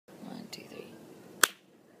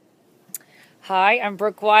Hi, I'm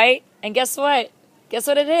Brooke White, and guess what? Guess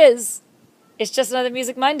what it is? It's just another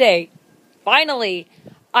Music Monday. Finally!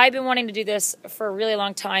 I've been wanting to do this for a really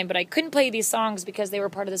long time, but I couldn't play these songs because they were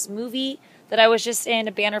part of this movie that I was just in,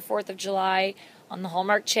 a banner 4th of July on the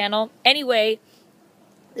Hallmark Channel. Anyway,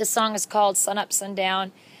 this song is called Sun Up,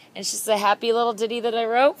 Sundown, and it's just a happy little ditty that I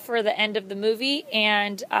wrote for the end of the movie,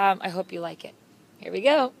 and I hope you like it. Here we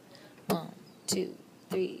go. 1, 2,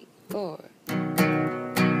 3, 4.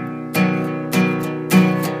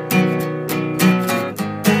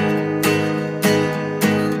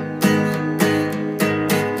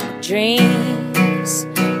 Dreams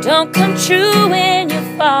don't come true when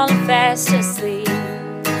you're falling fast asleep,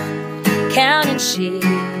 counting sheep.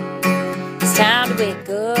 It's time to wake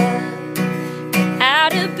up, get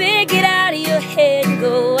out of bed, get out of your head and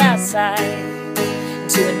go outside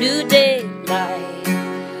to a new daylight.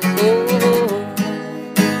 Oh,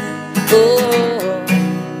 oh, oh,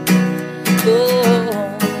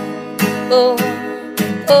 oh,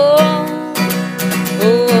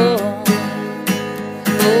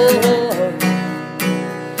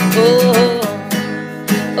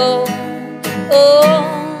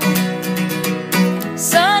 oh.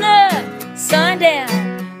 Sun up,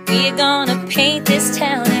 sundown, we're gonna paint this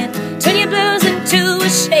town and turn your blues into a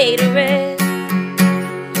shade of red.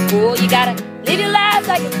 Oh, you gotta live your life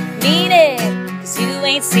like you mean it, 'cause you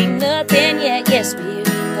ain't seen nothing yet. Yes, we're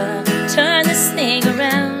gonna turn this thing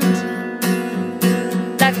around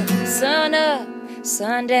like a sun up,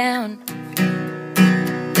 sundown.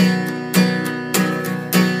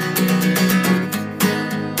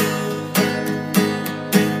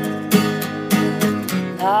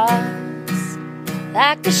 Lost,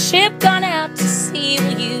 like a ship gone out to sea,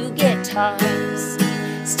 will you get tossed,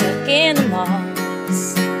 stuck in the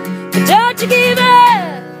moss? But don't you give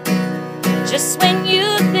up, just when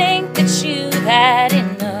you think that you've had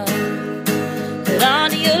enough. Hold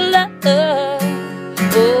on to your love. Oh,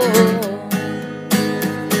 oh, oh,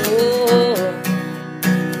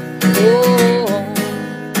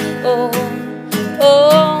 oh,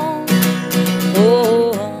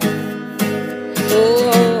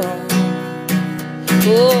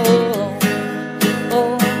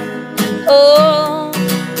 oh, oh.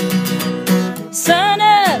 Sun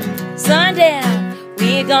up, sundown,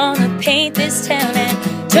 we're gonna paint this town and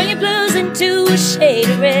turn your blues into a shade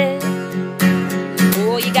of red.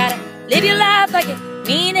 Oh, you gotta live your life like you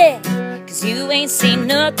mean it, 'cause you ain't seen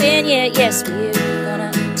nothing yet. Yes, we're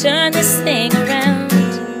gonna turn this thing around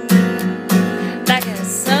like a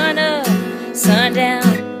sun up,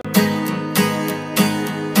 sundown.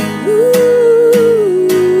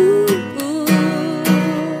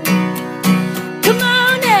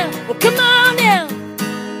 Come on now.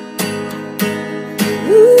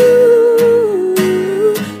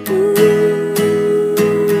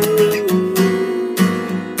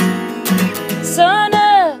 Sun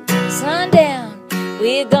up, sundown,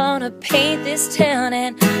 we're gonna paint this town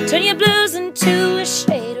and turn your blues into a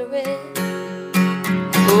shade of red.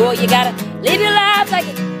 Oh, you gotta live your life like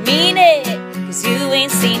you mean it, 'cause you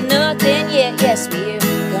ain't seen nothing yet. Yes, we're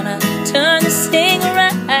gonna turn this thing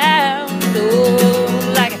around.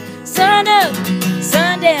 Oh, like a sun up,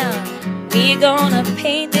 sundown, we're gonna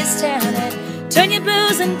paint this town and turn your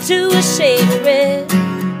blues into a shade of red.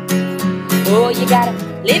 Oh, you gotta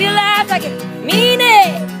live your life like you mean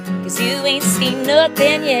it, 'cause you ain't seen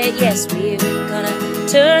nothing yet. Yes, we're gonna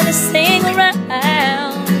turn this thing around.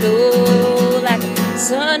 Oh, like a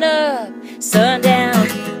sun up, sundown.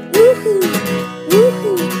 Woohoo,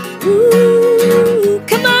 woohoo, woo.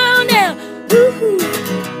 Come on now. Woohoo,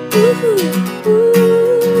 woohoo, woo.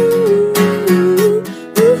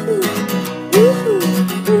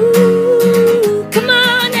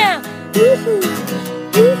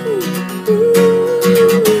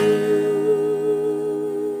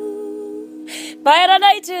 Buy it on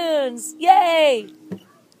iTunes! Yay!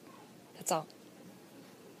 That's all.